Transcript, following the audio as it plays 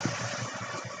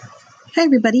Hi,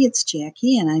 everybody, it's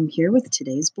Jackie, and I'm here with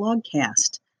today's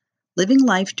blogcast. Living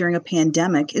life during a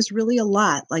pandemic is really a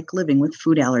lot like living with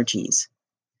food allergies.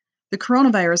 The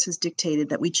coronavirus has dictated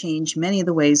that we change many of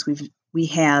the ways we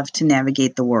have to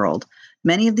navigate the world.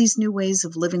 Many of these new ways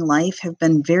of living life have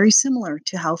been very similar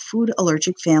to how food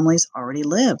allergic families already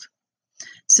live.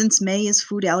 Since May is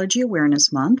Food Allergy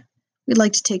Awareness Month, we'd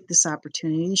like to take this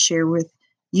opportunity to share with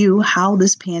you how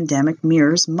this pandemic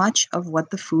mirrors much of what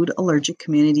the food allergic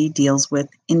community deals with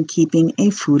in keeping a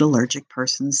food allergic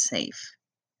person safe.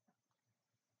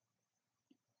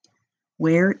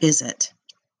 Where is it?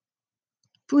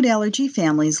 Food allergy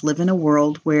families live in a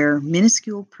world where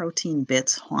minuscule protein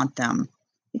bits haunt them.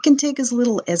 It can take as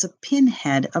little as a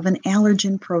pinhead of an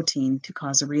allergen protein to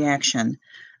cause a reaction,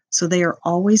 so they are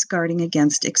always guarding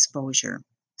against exposure.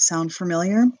 Sound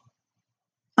familiar?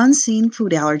 Unseen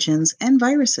food allergens and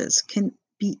viruses can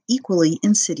be equally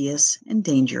insidious and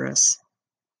dangerous.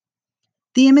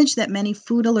 The image that many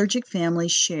food allergic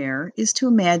families share is to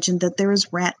imagine that there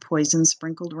is rat poison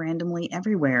sprinkled randomly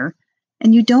everywhere,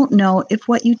 and you don't know if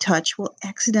what you touch will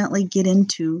accidentally get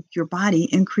into your body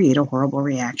and create a horrible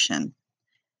reaction.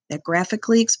 That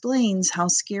graphically explains how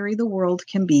scary the world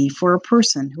can be for a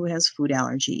person who has food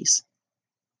allergies.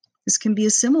 This can be a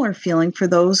similar feeling for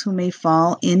those who may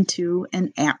fall into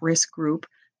an at-risk group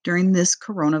during this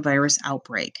coronavirus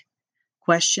outbreak.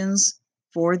 Questions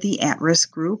for the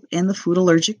at-risk group and the food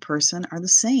allergic person are the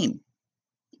same.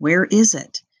 Where is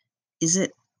it? Is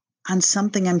it on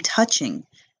something I'm touching?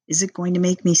 Is it going to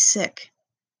make me sick?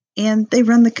 And they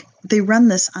run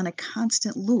this on a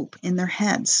constant loop in their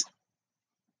heads.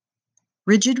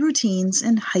 Rigid routines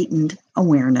and heightened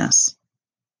awareness.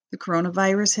 The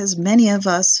coronavirus has many of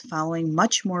us following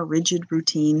much more rigid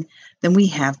routine than we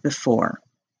have before.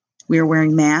 We are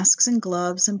wearing masks and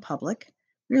gloves in public.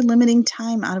 We are limiting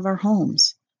time out of our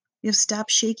homes. We have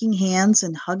stopped shaking hands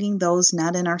and hugging those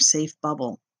not in our safe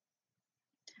bubble.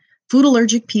 Food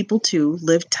allergic people, too,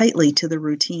 live tightly to the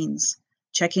routines.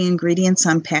 Checking ingredients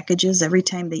on packages every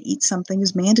time they eat something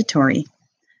is mandatory.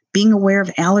 Being aware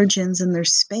of allergens in their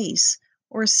space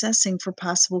or assessing for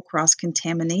possible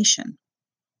cross-contamination.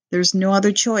 There's no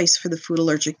other choice for the food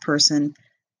allergic person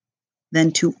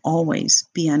than to always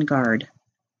be on guard.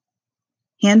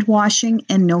 Hand washing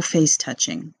and no face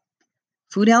touching.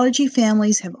 Food allergy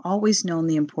families have always known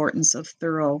the importance of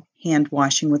thorough hand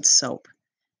washing with soap.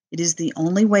 It is the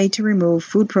only way to remove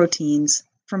food proteins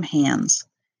from hands.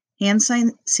 Hand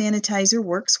sanitizer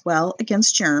works well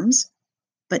against germs,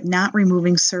 but not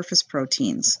removing surface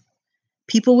proteins.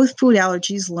 People with food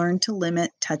allergies learn to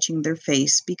limit touching their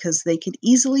face because they could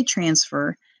easily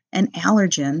transfer an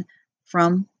allergen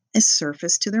from a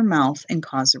surface to their mouth and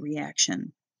cause a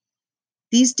reaction.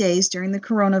 These days, during the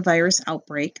coronavirus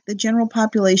outbreak, the general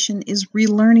population is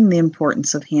relearning the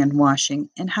importance of hand washing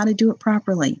and how to do it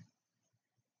properly.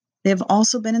 They have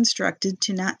also been instructed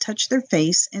to not touch their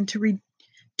face and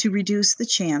to reduce the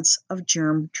chance of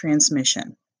germ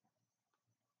transmission.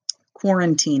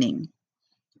 Quarantining.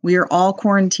 We are all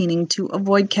quarantining to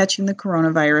avoid catching the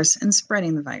coronavirus and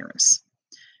spreading the virus.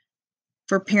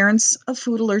 For parents of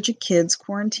food allergic kids,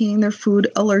 quarantining their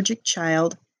food allergic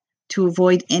child to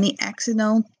avoid any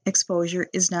accidental exposure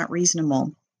is not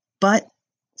reasonable, but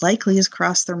likely has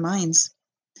crossed their minds.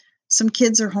 Some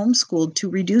kids are homeschooled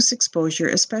to reduce exposure,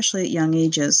 especially at young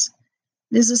ages.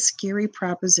 It is a scary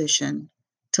proposition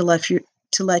to let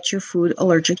your food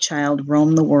allergic child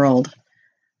roam the world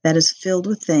that is filled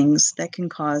with things that can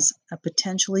cause a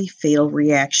potentially fatal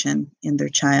reaction in their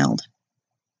child.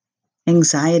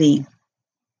 Anxiety.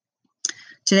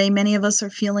 Today, many of us are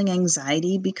feeling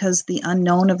anxiety because the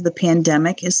unknown of the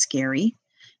pandemic is scary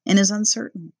and is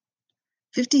uncertain.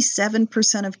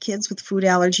 57% of kids with food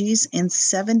allergies and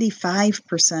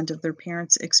 75% of their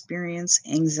parents experience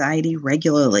anxiety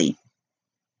regularly.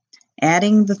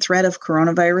 Adding the threat of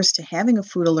coronavirus to having a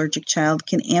food allergic child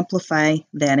can amplify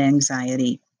that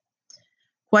anxiety.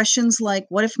 Questions like,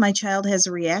 what if my child has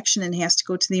a reaction and has to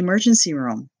go to the emergency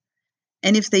room?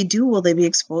 And if they do, will they be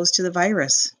exposed to the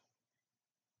virus?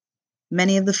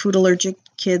 Many of the food allergic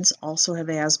kids also have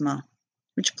asthma,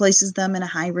 which places them in a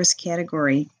high-risk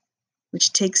category,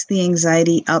 which takes the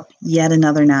anxiety up yet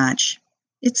another notch.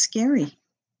 It's scary.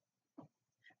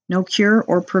 No cure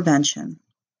or prevention.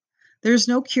 There's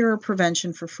no cure or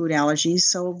prevention for food allergies,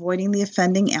 so avoiding the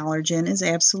offending allergen is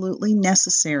absolutely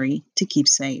necessary to keep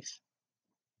safe.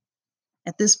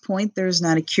 At this point, there is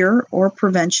not a cure or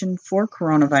prevention for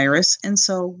coronavirus, and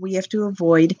so we have to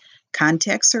avoid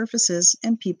contact surfaces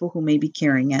and people who may be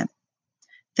carrying it.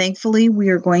 Thankfully, we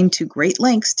are going to great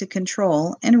lengths to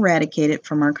control and eradicate it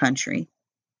from our country.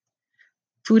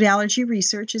 Food allergy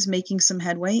research is making some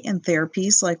headway, and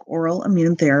therapies like oral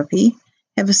immune therapy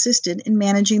have assisted in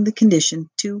managing the condition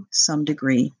to some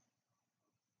degree.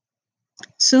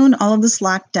 Soon, all of this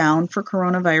lockdown for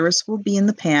coronavirus will be in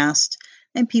the past,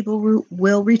 and people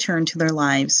will return to their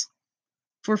lives.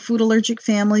 For food allergic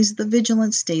families, the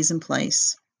vigilance stays in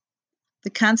place. The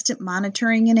constant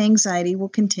monitoring and anxiety will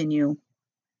continue.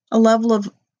 A level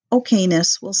of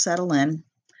okayness will settle in,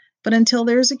 but until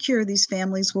there is a cure, these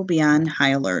families will be on high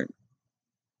alert.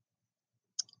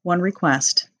 One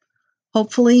request.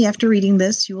 Hopefully, after reading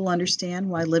this, you will understand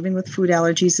why living with food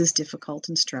allergies is difficult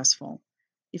and stressful.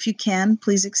 If you can,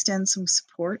 please extend some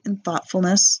support and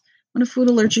thoughtfulness when a food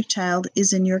allergic child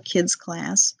is in your kids'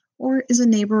 class or is a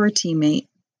neighbor or teammate.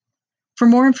 For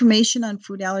more information on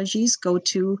food allergies, go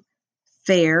to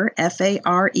FARE,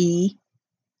 F-A-R-E,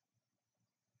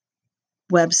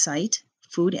 website,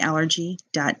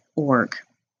 foodallergy.org.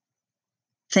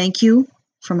 Thank you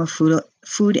from a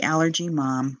food allergy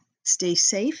mom. Stay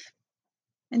safe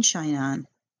and shine on.